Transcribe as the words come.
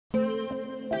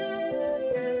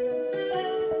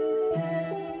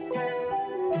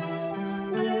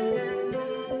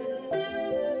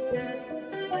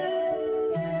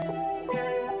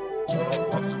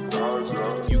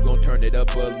You gon' turn it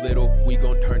up a little, we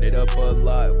gon' turn it up a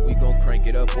lot. We gon' crank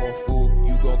it up on full,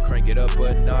 you gon' crank it up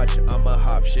a notch. I'ma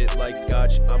hop shit like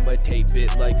scotch, I'ma tape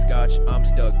it like scotch. I'm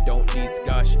stuck, don't need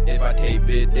scotch. If I tape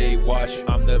it, they watch.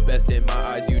 I'm the best in my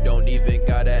eyes, you don't even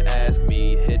gotta ask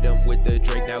me. Hit him with the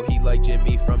Drake, now he like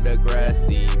Jimmy from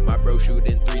Degrassi. My bro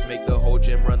shooting threes, make the whole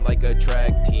gym run like a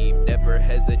track team. Never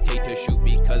hesitate to shoot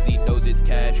because he knows it's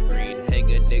cash green.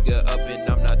 Hang a nigga up and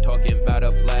I'm not talking about a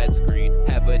flat screen.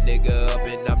 Have a nigga up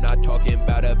and I'm not talking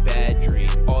about a bad dream.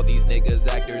 All these niggas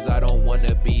actors, I don't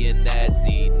wanna be in that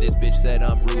scene. This bitch said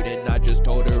I'm rude and I just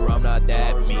told her I'm not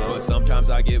that mean. But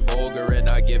sometimes I get vulgar and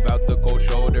I give out the cold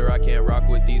shoulder. I can't rock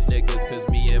with these niggas cause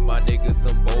me and my niggas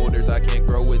some boulders. I can't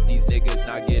grow with these niggas,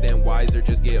 not getting wiser,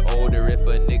 just get older. If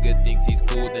a nigga thinks he's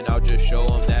cool, then I'll just show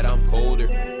him that I'm colder.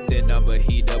 Then I'ma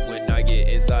heat up when I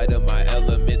get inside of my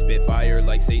element. Spit fire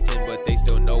like Satan, but they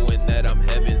still knowing that I'm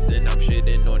heaven sent. I'm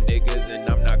shitting on niggas and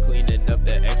I'm not cleaning up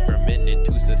the excrement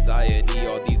into society.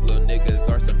 All these little niggas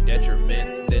are some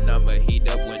detriments. Then I'ma heat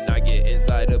up when I get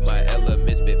inside of my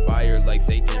element. Spit fire like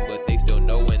Satan, but they still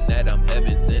knowing that I'm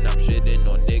heaven sent. I'm shitting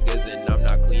on niggas and I'm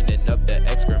not cleaning up the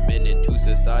excrement into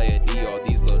society. All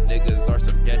these little niggas are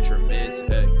some detriments,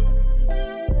 hey.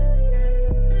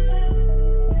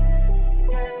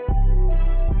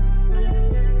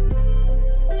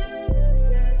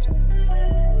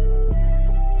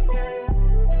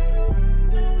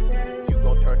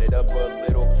 Up a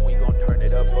little, we gon' turn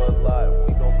it up a lot.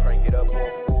 We gon' crank it up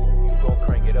on full, you gon'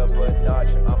 crank it up a notch.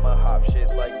 I'ma hop shit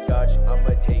like scotch, I'ma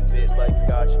tape it like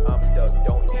scotch. I'm stuck,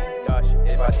 don't need scotch.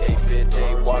 If I tape it,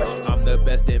 they watch. I'm the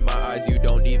best in my eyes, you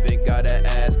don't even gotta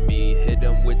ask me. Hit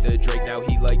him with the Drake, now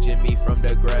he like Jimmy from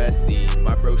Degrassi.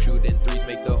 My bro shooting threes,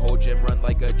 make the whole gym run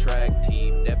like a track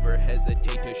team. Never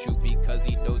hesitate to shoot because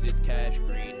he knows it's cash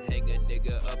green. Hang a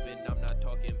nigga